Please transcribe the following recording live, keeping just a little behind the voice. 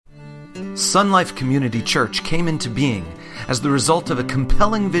Sun Life Community Church came into being as the result of a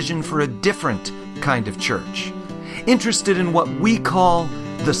compelling vision for a different kind of church, interested in what we call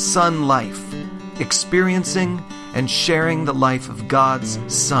the Sun Life, experiencing and sharing the life of God's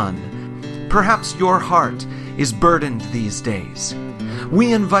Son. Perhaps your heart is burdened these days.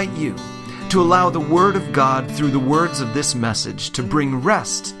 We invite you to allow the Word of God through the words of this message to bring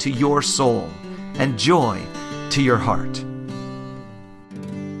rest to your soul and joy to your heart.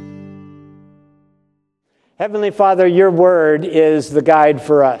 Heavenly Father, your word is the guide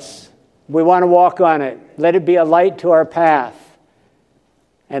for us. We want to walk on it. Let it be a light to our path.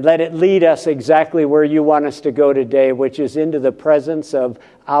 And let it lead us exactly where you want us to go today, which is into the presence of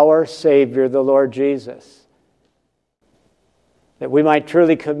our Savior, the Lord Jesus. That we might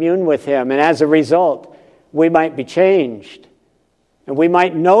truly commune with him. And as a result, we might be changed. And we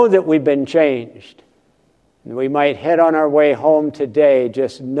might know that we've been changed. And we might head on our way home today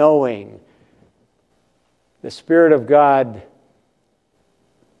just knowing the Spirit of God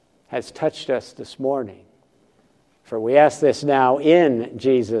has touched us this morning. For we ask this now in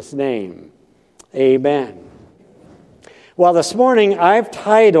Jesus' name. Amen. Well, this morning I've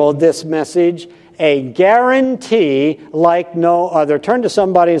titled this message, A Guarantee Like No Other. Turn to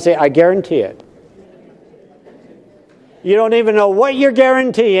somebody and say, I guarantee it. You don't even know what you're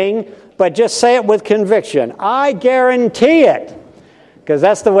guaranteeing, but just say it with conviction. I guarantee it. Because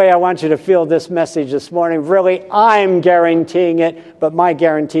that's the way I want you to feel this message this morning. Really, I'm guaranteeing it, but my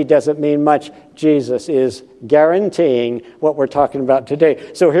guarantee doesn't mean much. Jesus is guaranteeing what we're talking about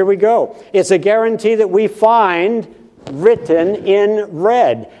today. So here we go. It's a guarantee that we find written in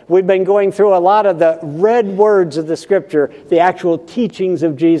red. We've been going through a lot of the red words of the Scripture, the actual teachings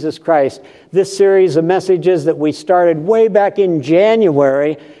of Jesus Christ. This series of messages that we started way back in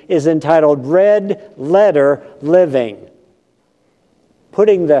January is entitled Red Letter Living.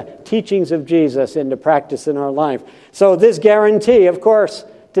 Putting the teachings of Jesus into practice in our life. So this guarantee, of course,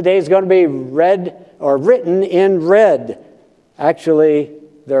 today is going to be read or written in red. Actually,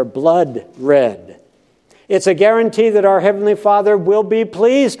 they're blood red. It's a guarantee that our Heavenly Father will be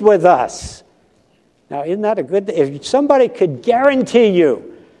pleased with us. Now, isn't that a good thing? If somebody could guarantee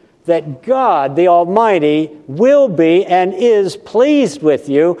you that God, the Almighty, will be and is pleased with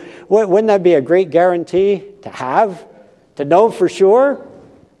you, wouldn't that be a great guarantee to have? To know for sure?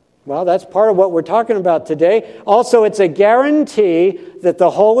 Well, that's part of what we're talking about today. Also, it's a guarantee that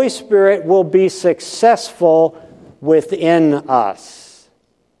the Holy Spirit will be successful within us.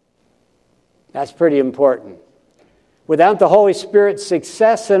 That's pretty important. Without the Holy Spirit's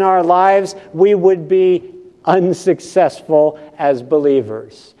success in our lives, we would be unsuccessful as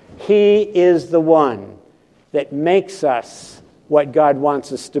believers. He is the one that makes us what God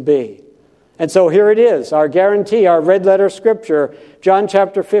wants us to be. And so here it is, our guarantee, our red letter scripture, John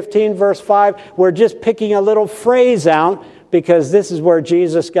chapter 15, verse 5. We're just picking a little phrase out because this is where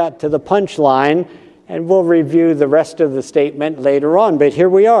Jesus got to the punchline, and we'll review the rest of the statement later on. But here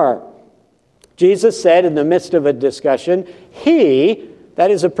we are. Jesus said in the midst of a discussion, he,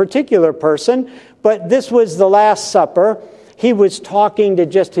 that is a particular person, but this was the Last Supper. He was talking to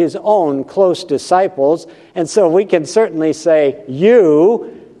just his own close disciples, and so we can certainly say,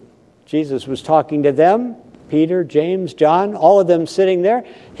 you. Jesus was talking to them, Peter, James, John, all of them sitting there.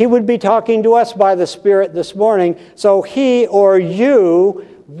 He would be talking to us by the Spirit this morning. So he or you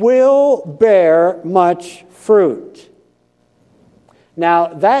will bear much fruit.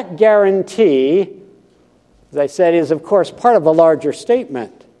 Now, that guarantee, as I said, is of course part of a larger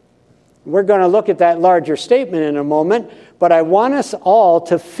statement. We're going to look at that larger statement in a moment, but I want us all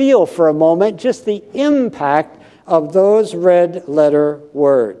to feel for a moment just the impact of those red letter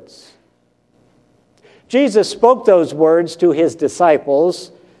words. Jesus spoke those words to his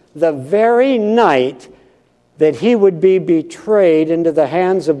disciples the very night that he would be betrayed into the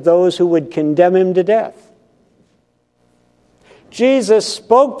hands of those who would condemn him to death. Jesus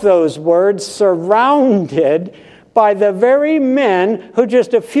spoke those words surrounded by the very men who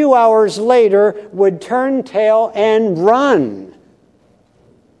just a few hours later would turn tail and run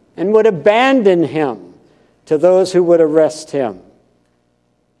and would abandon him to those who would arrest him.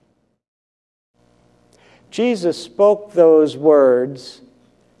 Jesus spoke those words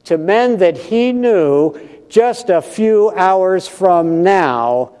to men that he knew just a few hours from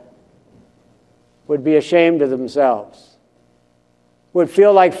now would be ashamed of themselves, would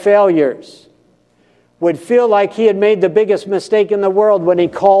feel like failures, would feel like he had made the biggest mistake in the world when he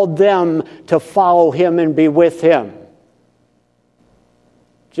called them to follow him and be with him.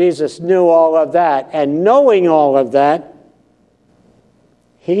 Jesus knew all of that, and knowing all of that,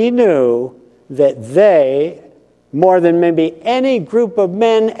 he knew that they more than maybe any group of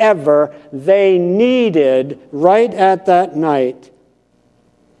men ever, they needed right at that night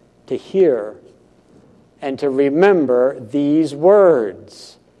to hear and to remember these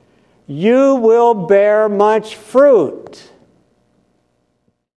words. You will bear much fruit.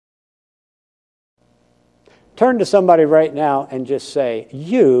 Turn to somebody right now and just say,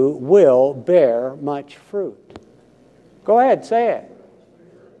 you will bear much fruit. Go ahead, say it.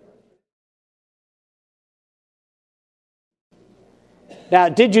 Now,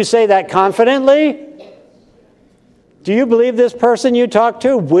 did you say that confidently? Do you believe this person you talk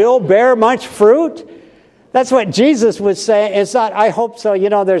to will bear much fruit? That's what Jesus was saying. It's not, I hope so. You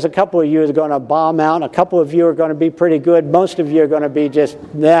know, there's a couple of you who are going to bomb out. A couple of you are going to be pretty good. Most of you are going to be just,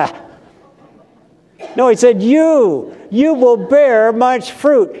 nah. No, he said, you will bear much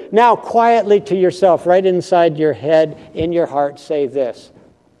fruit. Now, quietly to yourself, right inside your head, in your heart, say this.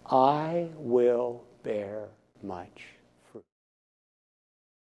 I will bear much fruit.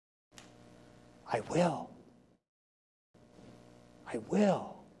 I will. I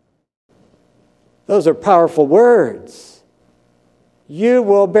will. Those are powerful words. You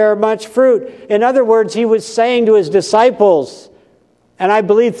will bear much fruit. In other words, he was saying to his disciples, and I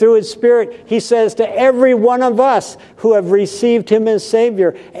believe through his Spirit, he says to every one of us who have received him as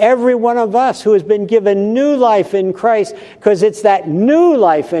Savior, every one of us who has been given new life in Christ, because it's that new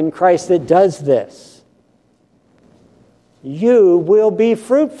life in Christ that does this. You will be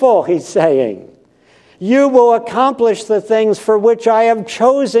fruitful, he's saying. You will accomplish the things for which I have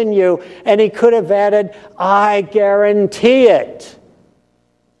chosen you. And he could have added, I guarantee it.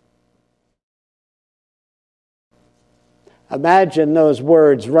 Imagine those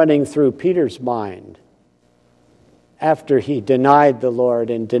words running through Peter's mind after he denied the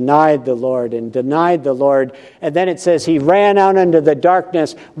Lord and denied the Lord and denied the Lord. And then it says he ran out into the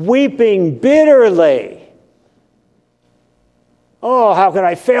darkness, weeping bitterly. Oh, how could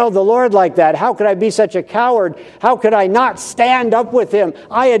I fail the Lord like that? How could I be such a coward? How could I not stand up with him?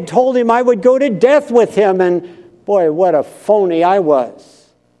 I had told him I would go to death with him, and boy, what a phony I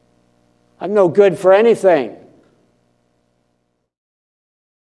was. I'm no good for anything.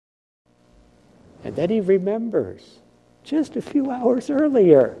 And then he remembers, just a few hours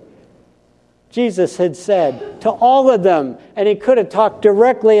earlier, Jesus had said to all of them, and he could have talked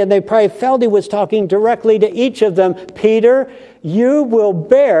directly, and they probably felt he was talking directly to each of them, Peter, you will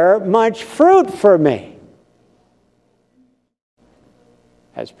bear much fruit for me.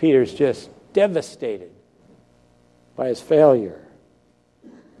 As Peter's just devastated by his failure.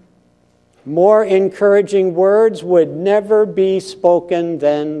 More encouraging words would never be spoken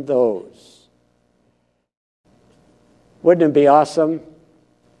than those. Wouldn't it be awesome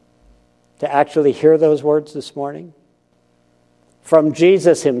to actually hear those words this morning? From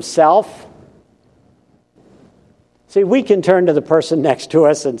Jesus himself. See, we can turn to the person next to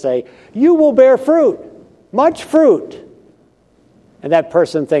us and say, you will bear fruit, much fruit. And that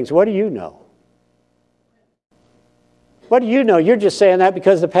person thinks, what do you know? What do you know? You're just saying that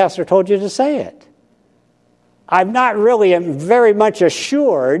because the pastor told you to say it. I'm not really very much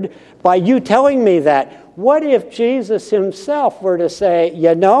assured by you telling me that. What if Jesus himself were to say,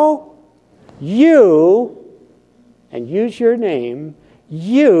 you know, you, and use your name,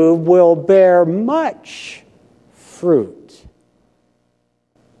 you will bear much fruit.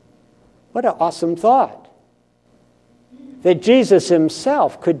 What an awesome thought. That Jesus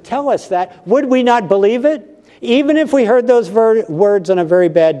himself could tell us that. Would we not believe it? Even if we heard those words on a very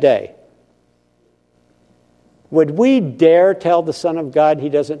bad day. Would we dare tell the Son of God he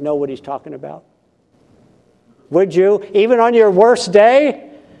doesn't know what he's talking about? Would you? Even on your worst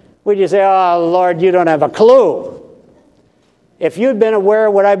day? Would you say, oh, Lord, you don't have a clue? If you'd been aware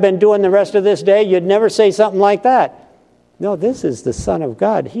of what I've been doing the rest of this day, you'd never say something like that. No, this is the Son of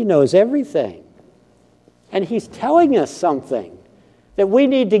God. He knows everything. And he's telling us something. That we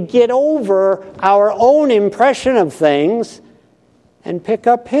need to get over our own impression of things and pick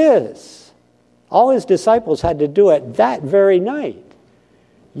up his. All his disciples had to do it that very night.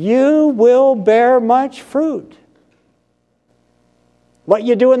 You will bear much fruit. What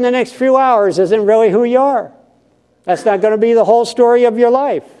you do in the next few hours isn't really who you are. That's not going to be the whole story of your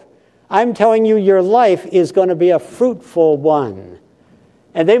life. I'm telling you, your life is going to be a fruitful one.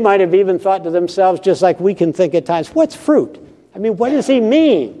 And they might have even thought to themselves, just like we can think at times, what's fruit? I mean, what does he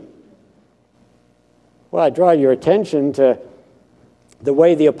mean? Well, I draw your attention to the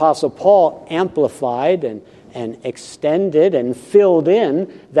way the Apostle Paul amplified and extended and filled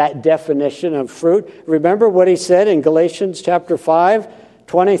in that definition of fruit. Remember what he said in Galatians chapter 5,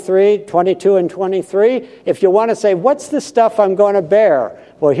 23, 22, and 23? If you want to say, what's the stuff I'm going to bear?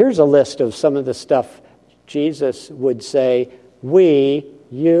 Well, here's a list of some of the stuff Jesus would say, we,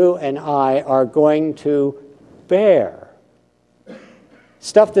 you and I, are going to bear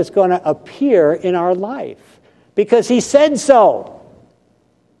stuff that's going to appear in our life because he said so.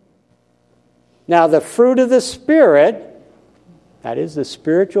 Now, the fruit of the Spirit, that is the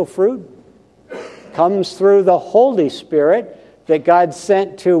spiritual fruit, comes through the Holy Spirit that God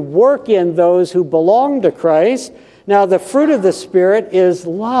sent to work in those who belong to Christ. Now, the fruit of the Spirit is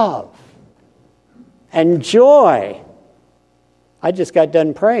love and joy. I just got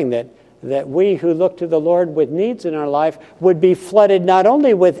done praying that we who look to the Lord with needs in our life would be flooded not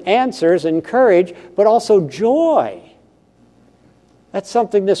only with answers and courage, but also joy. That's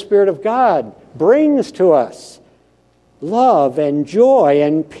something the Spirit of God brings to us. Love and joy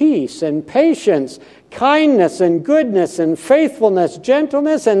and peace and patience, kindness and goodness and faithfulness,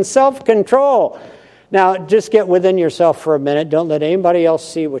 gentleness and self-control. Now, just get within yourself for a minute. Don't let anybody else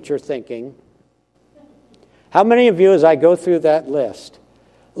see what you're thinking. How many of you, as I go through that list,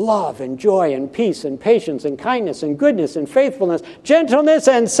 love and joy and peace and patience and kindness and goodness and faithfulness, gentleness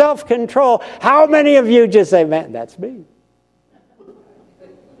and self-control, how many of you just say, man, that's me?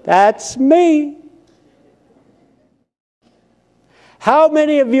 That's me. How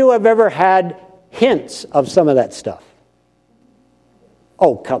many of you have ever had hints of some of that stuff?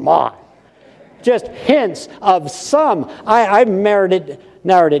 Oh, come on. Just hints of some. I narrowed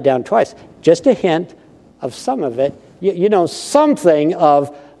it down twice. Just a hint of some of it. You know, something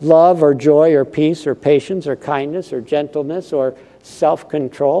of love or joy or peace or patience or kindness or gentleness or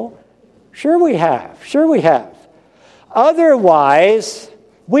self-control. Sure we have. Otherwise,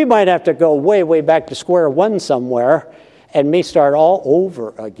 we might have to go way, way back to square one somewhere and me start all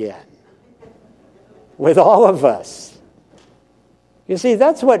over again with all of us. You see,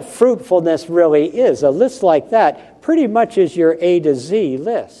 that's what fruitfulness really is. A list like that pretty much is your A to Z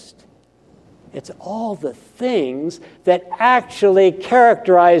list. It's all the things that actually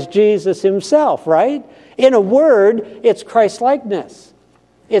characterize Jesus himself, right? In a word, it's Christ-likeness.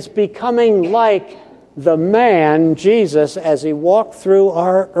 It's becoming like the man, Jesus, as he walked through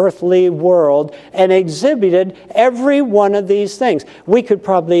our earthly world and exhibited every one of these things. We could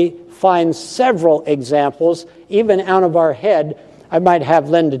probably find several examples, even out of our head. I might have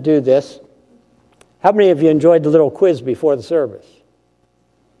Linda do this. How many of you enjoyed the little quiz before the service?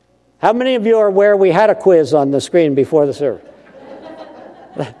 How many of you are aware we had a quiz on the screen before the service?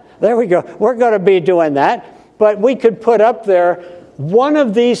 There we go. We're going to be doing that. But we could put up there one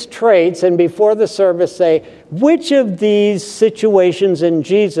of these traits and before the service say, which of these situations in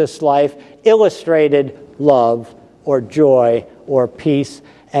Jesus' life illustrated love or joy or peace?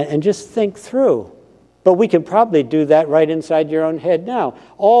 And just think through. But we can probably do that right inside your own head now.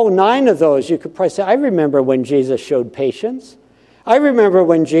 All 9 of those, you could probably say, I remember when Jesus showed patience. I remember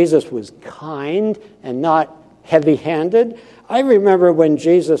when Jesus was kind and not heavy-handed. I remember when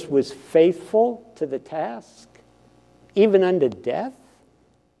Jesus was faithful to the task, even unto death.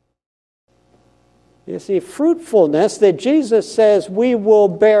 You see, fruitfulness that Jesus says we will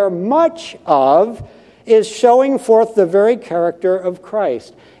bear much of is showing forth the very character of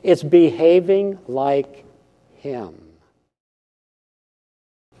Christ. It's behaving like him.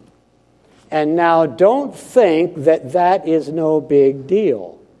 And now don't think that that is no big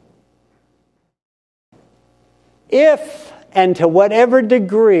deal. If and to whatever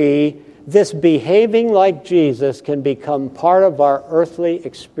degree this behaving like Jesus can become part of our earthly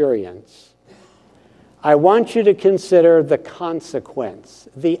experience, I want you to consider the consequence,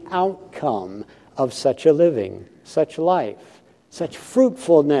 the outcome of such a living, such life, such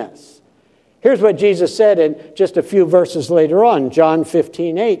fruitfulness. Here's what Jesus said in just a few verses later on, John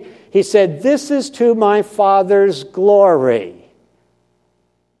 15:8. He said, "This is to my Father's glory."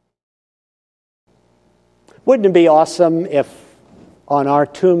 Wouldn't it be awesome if on our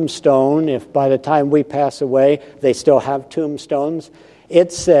tombstone, if by the time we pass away, they still have tombstones,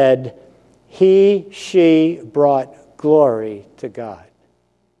 it said, "He, she brought glory to God."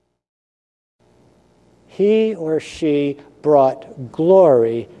 He or she brought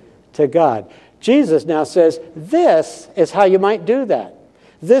glory to God. Jesus now says, this is how you might do that.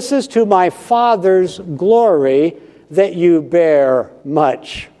 This is to my Father's glory that you bear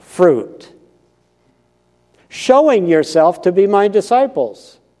much fruit, showing yourself to be my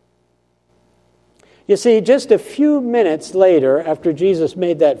disciples. You see, just a few minutes later, after Jesus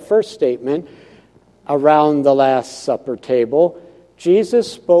made that first statement around the Last Supper table,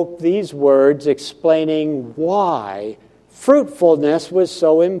 Jesus spoke these words explaining why fruitfulness was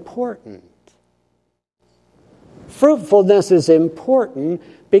so important. Fruitfulness is important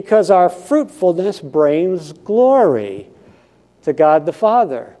because our fruitfulness brings glory to God the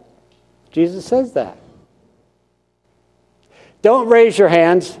Father. Jesus says that. Don't raise your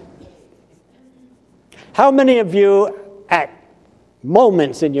hands. How many of you at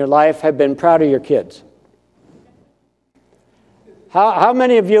moments in your life have been proud of your kids? How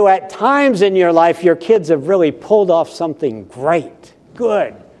many of you at times in your life your kids have really pulled off something great,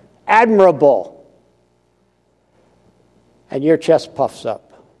 good, admirable, and your chest puffs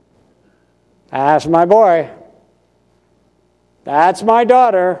up? That's my boy. That's my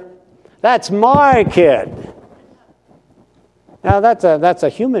daughter. That's my kid. Now, that's a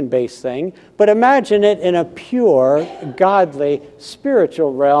human-based thing, but imagine it in a pure, godly,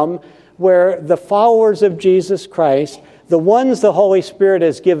 spiritual realm where the followers of Jesus Christ, the ones the Holy Spirit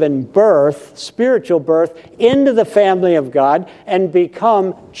has given birth, spiritual birth, into the family of God and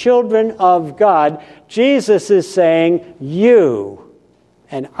become children of God, Jesus is saying, you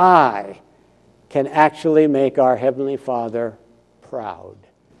and I can actually make our Heavenly Father proud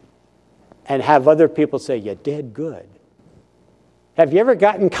and have other people say, you did good. Have you ever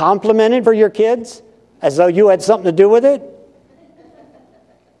gotten complimented for your kids as though you had something to do with it?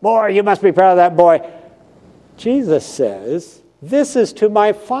 Boy, you must be proud of that boy. Jesus says, this is to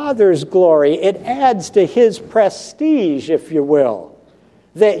my Father's glory. It adds to his prestige, if you will,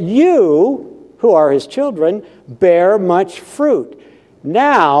 that you, who are his children, bear much fruit.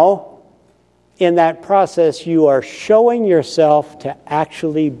 Now, in that process, you are showing yourself to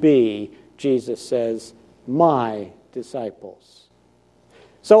actually be, Jesus says, my disciples.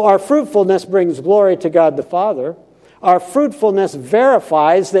 So our fruitfulness brings glory to God the Father. Our fruitfulness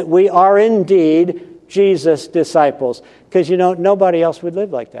verifies that we are indeed Jesus' disciples. Because, nobody else would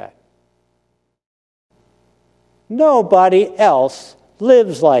live like that. Nobody else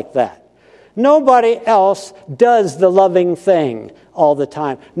lives like that. Nobody else does the loving thing all the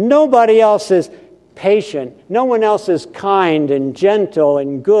time. Nobody else is patient. No one else is kind and gentle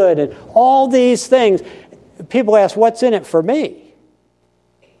and good and all these things. People ask, what's in it for me?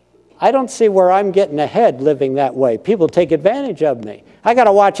 I don't see where I'm getting ahead living that way. People take advantage of me. I got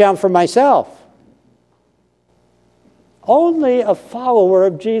to watch out for myself. Only a follower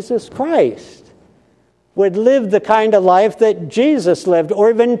of Jesus Christ would live the kind of life that Jesus lived,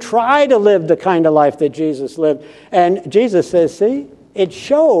 or even try to live the kind of life that Jesus lived. And Jesus says, see, it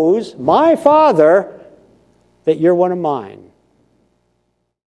shows my Father that you're one of mine.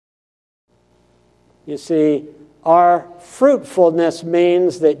 You see, our fruitfulness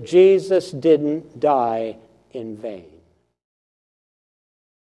means that Jesus didn't die in vain.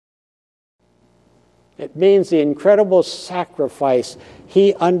 It means the incredible sacrifice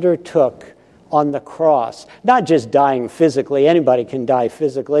he undertook on the cross. Not just dying physically. Anybody can die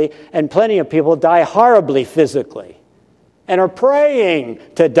physically. And plenty of people die horribly physically and are praying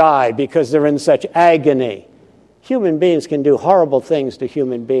to die because they're in such agony. Human beings can do horrible things to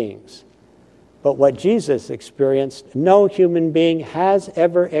human beings. But what Jesus experienced, no human being has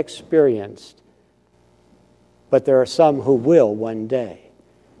ever experienced. But there are some who will one day.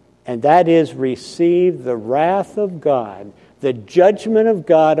 And that is receive the wrath of God, the judgment of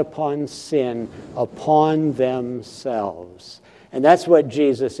God upon sin, upon themselves. And that's what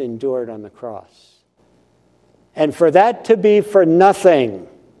Jesus endured on the cross. And for that to be for nothing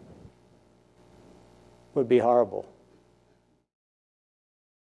would be horrible.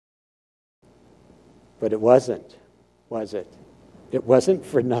 But it wasn't, was it? It wasn't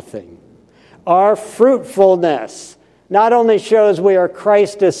for nothing. Our fruitfulness not only shows we are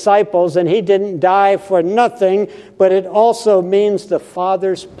Christ's disciples and he didn't die for nothing, but it also means the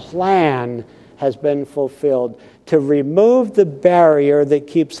Father's plan has been fulfilled to remove the barrier that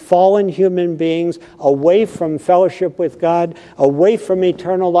keeps fallen human beings away from fellowship with God, away from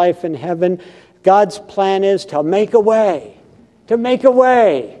eternal life in heaven. God's plan is to make a way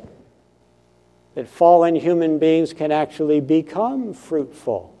that fallen human beings can actually become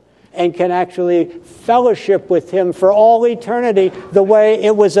fruitful and can actually fellowship with him for all eternity the way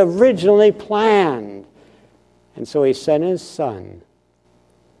it was originally planned. And so he sent his Son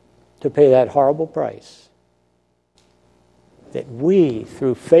to pay that horrible price, that we,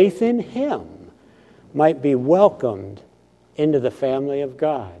 through faith in him, might be welcomed into the family of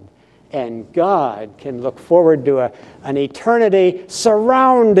God. And God can look forward to an eternity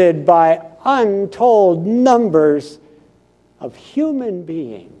surrounded by untold numbers of human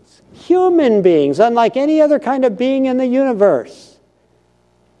beings, unlike any other kind of being in the universe,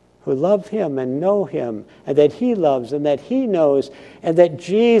 who love him and know him, and that he loves and that he knows, and that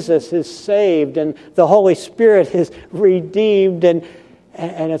Jesus is saved and the Holy Spirit is redeemed. And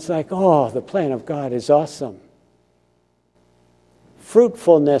it's like, oh, the plan of God is awesome.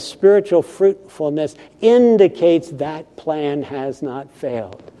 Fruitfulness, spiritual fruitfulness, indicates that plan has not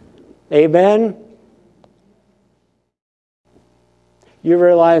failed. Amen? You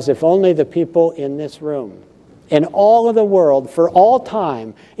realize if only the people in this room, in all of the world, for all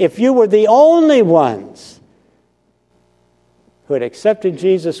time, if you were the only ones who had accepted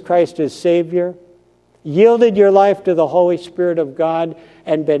Jesus Christ as Savior, yielded your life to the Holy Spirit of God,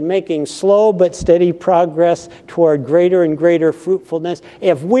 and been making slow but steady progress toward greater and greater fruitfulness,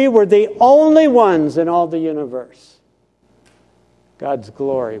 if we were the only ones in all the universe, God's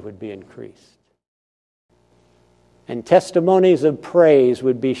glory would be increased. And testimonies of praise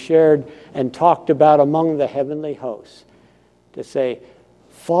would be shared and talked about among the heavenly hosts to say,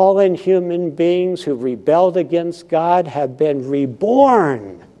 fallen human beings who rebelled against God have been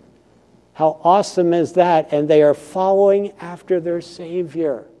reborn. How awesome is that? And they are following after their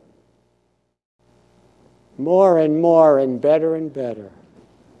Savior. More and more and better.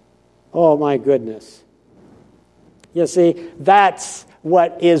 Oh my goodness. You see, that's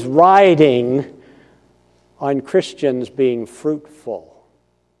what is riding on Christians being fruitful.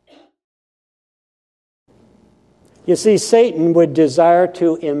 You see, Satan would desire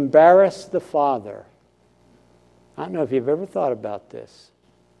to embarrass the Father. I don't know if you've ever thought about this.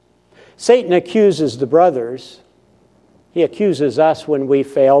 Satan accuses the brothers. He accuses us when we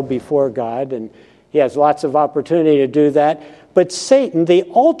fail before God, and he has lots of opportunity to do that. But Satan, the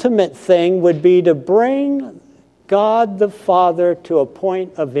ultimate thing would be to bring God the Father to a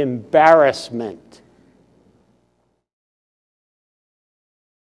point of embarrassment.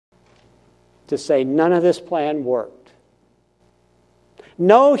 To say none of this plan worked.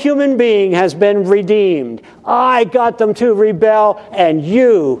 No human being has been redeemed. I got them to rebel, and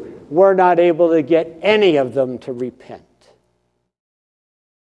you were not able to get any of them to repent.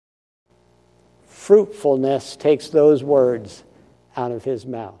 Fruitfulness takes those words out of his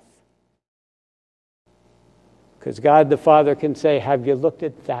mouth. Because God the Father can say, have you looked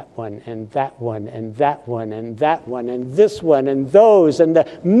at that one, and that one, and that one, and that one, and this one, and those, and the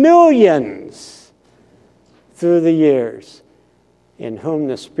millions through the years in whom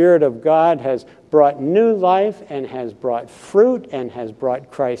the Spirit of God has brought new life and has brought fruit and has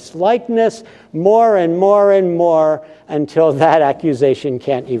brought Christ-likeness more and more and more until that accusation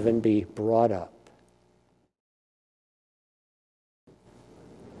can't even be brought up.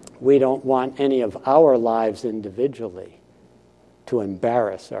 We don't want any of our lives individually to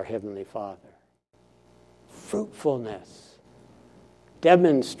embarrass our Heavenly Father. Fruitfulness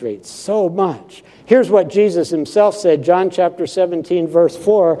demonstrates so much. Here's what Jesus himself said, John chapter 17, verse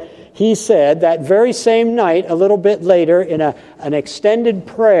 4. He said that very same night, a little bit later, in an extended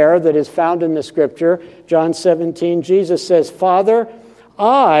prayer that is found in the Scripture, John 17, Jesus says, Father,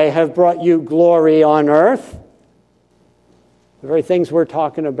 I have brought you glory on earth. The very things we're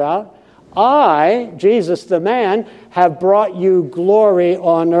talking about. I, Jesus the man, have brought you glory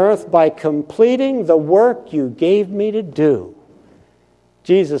on earth by completing the work you gave me to do.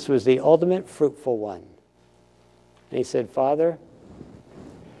 Jesus was the ultimate fruitful one. And he said, Father,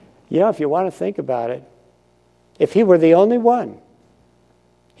 if you want to think about it, if he were the only one,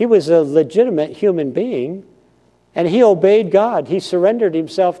 he was a legitimate human being, and he obeyed God. He surrendered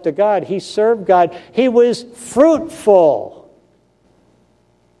himself to God. He served God. He was fruitful.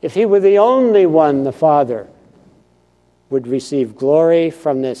 If he were the only one, the Father would receive glory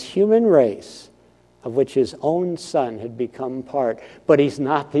from this human race of which his own Son had become part. But he's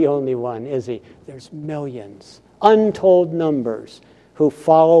not the only one, is he? There's millions, untold numbers, who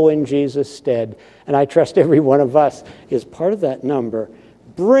follow in Jesus' stead. And I trust every one of us is part of that number,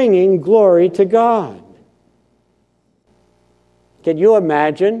 bringing glory to God. Can you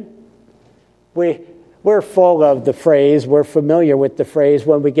imagine? We're full of the phrase, we're familiar with the phrase,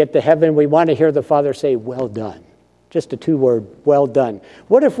 when we get to heaven, we want to hear the Father say, well done. Just a two-word, well done.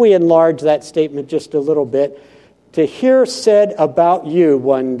 What if we enlarge that statement just a little bit to hear said about you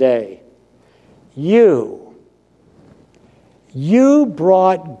one day? You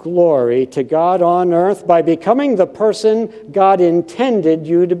brought glory to God on earth by becoming the person God intended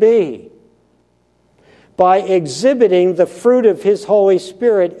you to be, by exhibiting the fruit of His Holy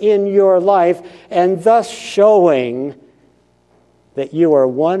Spirit in your life and thus showing that you are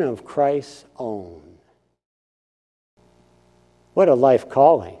one of Christ's own. What a life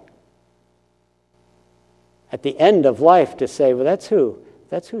calling. At the end of life to say, well, that's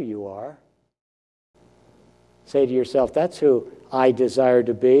who you are. Say to yourself, that's who I desire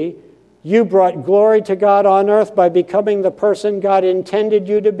to be. You brought glory to God on earth by becoming the person God intended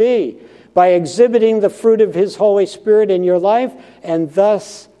you to be, by exhibiting the fruit of His Holy Spirit in your life, and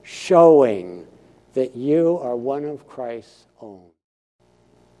thus showing that you are one of Christ's own.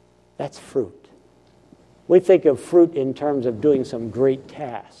 That's fruit. We think of fruit in terms of doing some great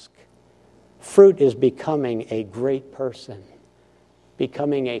task. Fruit is becoming a great person,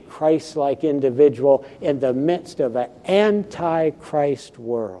 becoming a Christ-like individual in the midst of an anti-Christ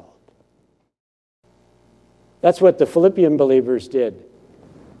world. That's what the Philippian believers did.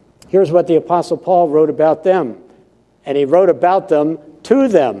 Here's what the Apostle Paul wrote about them. And he wrote about them to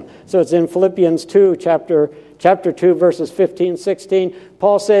them. So it's in Philippians 2, chapter 2, verses 15, 16.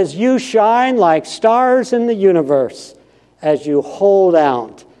 Paul says, "You shine like stars in the universe as you hold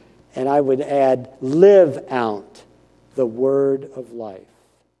out," and I would add, live out the word of life.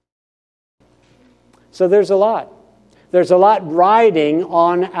 So there's a lot. There's a lot riding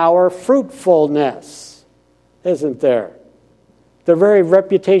on our fruitfulness, isn't there? The very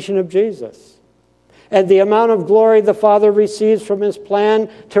reputation of Jesus. And the amount of glory the Father receives from his plan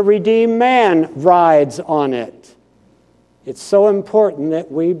to redeem man rides on it. It's so important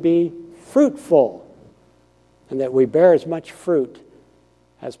that we be fruitful and that we bear as much fruit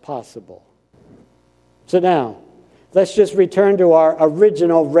as possible. So now, let's just return to our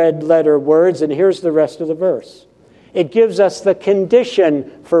original red letter words, and here's the rest of the verse. It gives us the condition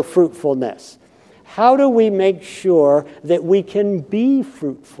for fruitfulness. How do we make sure that we can be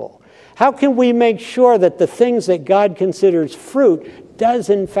fruitful? How can we make sure that the things that God considers fruit does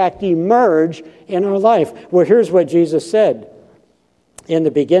in fact emerge in our life? Well, here's what Jesus said in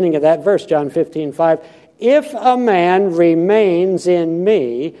the beginning of that verse, John 15:5. "If a man remains in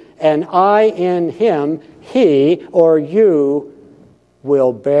me and I in him, he or you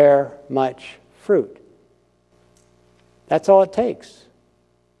will bear much fruit." That's all it takes.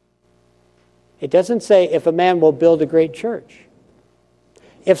 It doesn't say if a man will build a great church,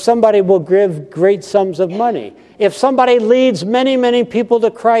 if somebody will give great sums of money, if somebody leads many, many people to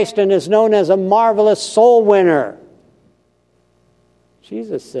Christ and is known as a marvelous soul winner.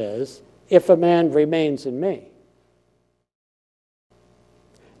 Jesus says, if a man remains in me,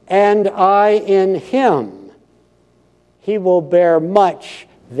 and I in him, he will bear much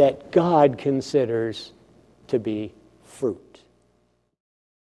that God considers to be fruit.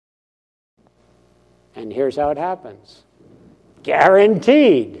 And here's how it happens.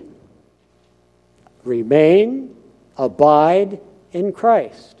 Guaranteed. Remain, abide in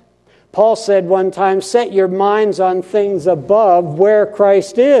Christ. Paul said one time, set your minds on things above where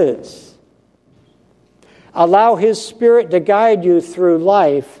Christ is. Allow his Spirit to guide you through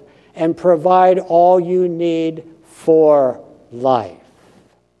life and provide all you need for life.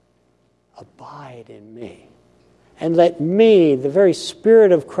 Abide in me. And let me, the very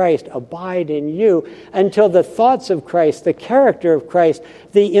Spirit of Christ, abide in you until the thoughts of Christ, the character of Christ,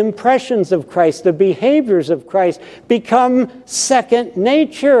 the impressions of Christ, the behaviors of Christ become second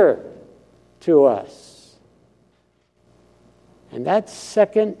nature to us. And that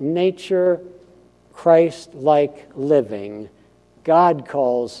second nature, Christ-like living, God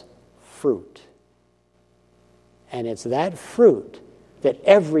calls fruit. And it's that fruit that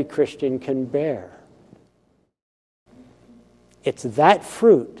every Christian can bear. It's that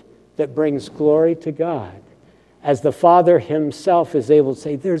fruit that brings glory to God. As the Father himself is able to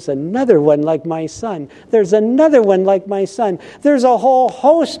say, there's another one like my son. There's another one like my son. There's a whole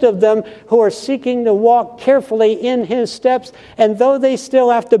host of them who are seeking to walk carefully in his steps. And though they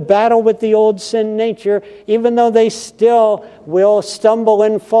still have to battle with the old sin nature, even though they still will stumble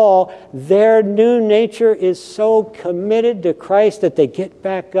and fall, their new nature is so committed to Christ that they get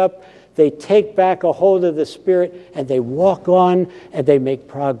back up. They take back a hold of the Spirit and they walk on and they make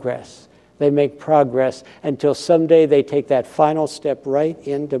progress. They make progress until someday they take that final step right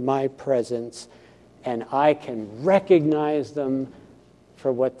into my presence and I can recognize them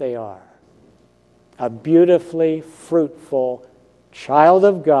for what they are. A beautifully fruitful child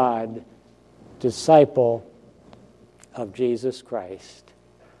of God, disciple of Jesus Christ.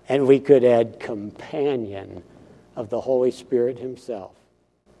 And we could add companion of the Holy Spirit himself.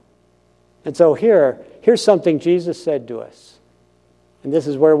 And so here's something Jesus said to us. And this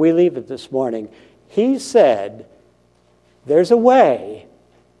is where we leave it this morning. He said, there's a way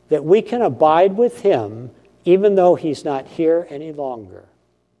that we can abide with him even though he's not here any longer.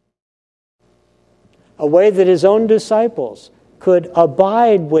 A way that his own disciples could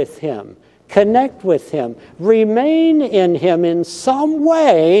abide with him, connect with him, remain in him in some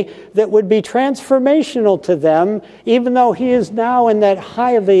way that would be transformational to them, even though he is now in that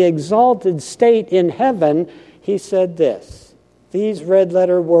highly exalted state in heaven. He said this, these red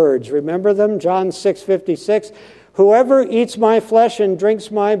letter words, remember them? John 6:56, whoever eats my flesh and drinks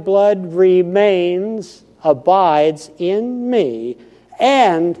my blood remains, abides in me,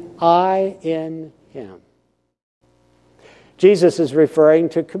 and I in him. Jesus is referring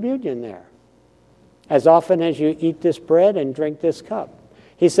to communion there. As often as you eat this bread and drink this cup,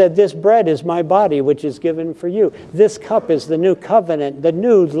 He said, this bread is my body, which is given for you. This cup is the new covenant, the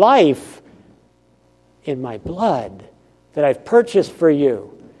new life in my blood that I've purchased for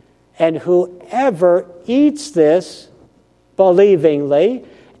you. And whoever eats this believingly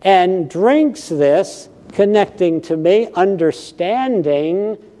and drinks this, connecting to me,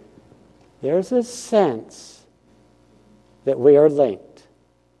 understanding, there's a sense that we are linked.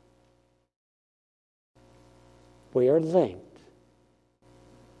 We are linked.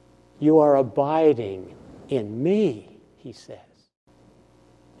 You are abiding in me, he says.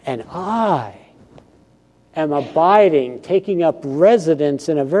 And I am abiding, taking up residence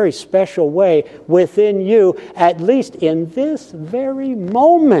in a very special way within you, at least in this very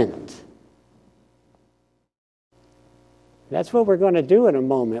moment. That's what we're going to do in a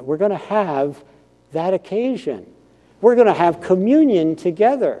moment. We're going to have that occasion. We're going to have communion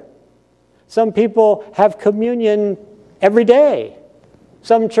together. Some people have communion every day.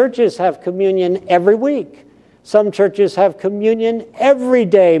 Some churches have communion every week. Some churches have communion every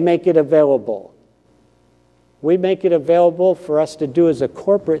day, make it available. We make it available for us to do as a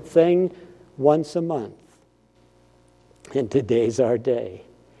corporate thing once a month. And today's our day.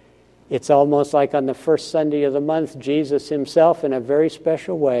 It's almost like on the first Sunday of the month, Jesus himself, in a very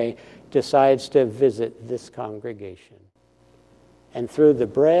special way, decides to visit this congregation. And through the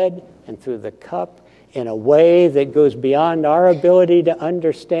bread and through the cup, in a way that goes beyond our ability to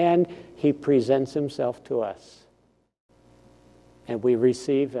understand, he presents himself to us. And we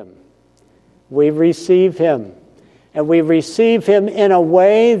receive him. We receive him. And we receive him in a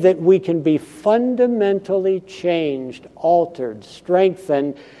way that we can be fundamentally changed, altered,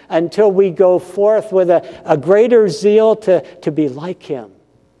 strengthened, until we go forth with a greater zeal to be like him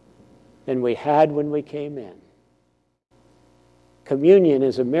than we had when we came in. Communion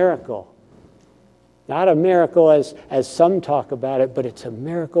is a miracle. Not a miracle as some talk about it, but it's a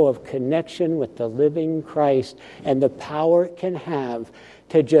miracle of connection with the living Christ and the power it can have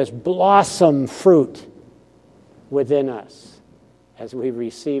to just blossom fruit within us as we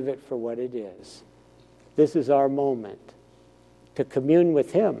receive it for what it is. This is our moment to commune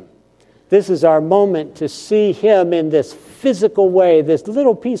with him. This is our moment to see him in this physical way, this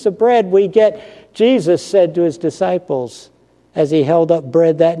little piece of bread we get. Jesus said to his disciples as he held up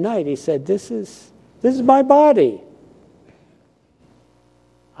bread that night, he said, This is my body.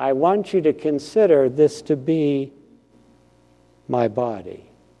 I want you to consider this to be my body.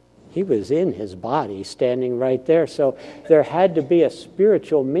 He was in his body, standing right there. So there had to be a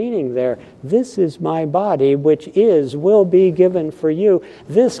spiritual meaning there. This is my body, which will be given for you.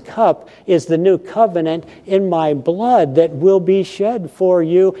 This cup is the new covenant in my blood that will be shed for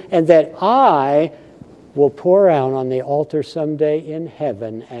you, and that I will pour out on the altar someday in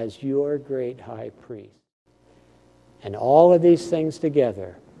heaven as your great high priest. And all of these things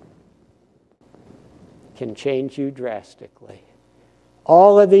together can change you drastically.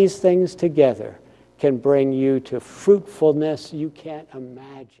 All of these things together can bring you to fruitfulness you can't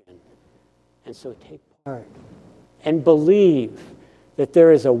imagine. And so take part and believe that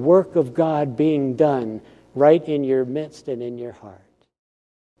there is a work of God being done right in your midst and in your heart.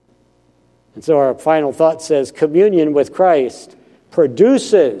 And so our final thought says, communion with Christ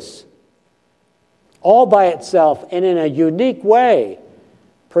produces, all by itself and in a unique way,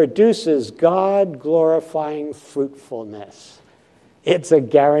 produces God-glorifying fruitfulness. It's a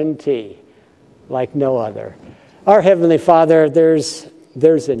guarantee like no other. Our Heavenly Father, there's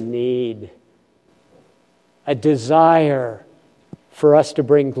a need, a desire for us to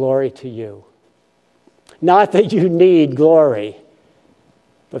bring glory to you. Not that you need glory,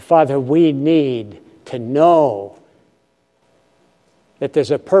 but Father, we need to know that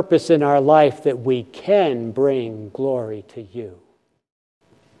there's a purpose in our life that we can bring glory to you.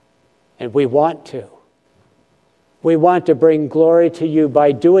 And we want to. We want to bring glory to you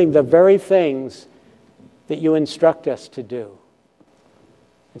by doing the very things that you instruct us to do.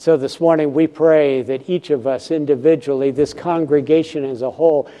 And so this morning we pray that each of us individually, this congregation as a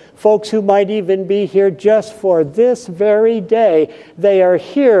whole, folks who might even be here just for this very day, they are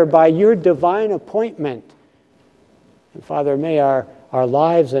here by your divine appointment. And Father, may our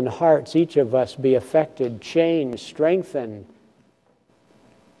lives and hearts, each of us, be affected, changed, strengthened.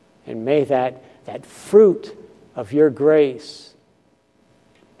 And may that fruit of your grace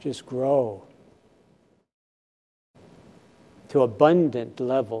just grow to abundant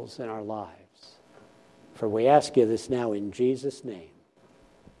levels in our lives. For we ask you this now in Jesus' name.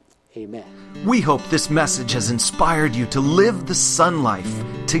 Amen. We hope this message has inspired you to live the Son life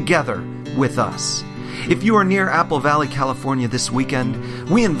together with us. If you are near Apple Valley, California this weekend,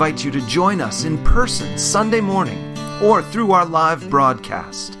 we invite you to join us in person Sunday morning or through our live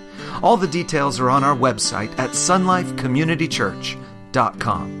broadcast. All the details are on our website at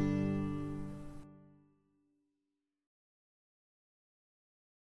sunlifecommunitychurch.com.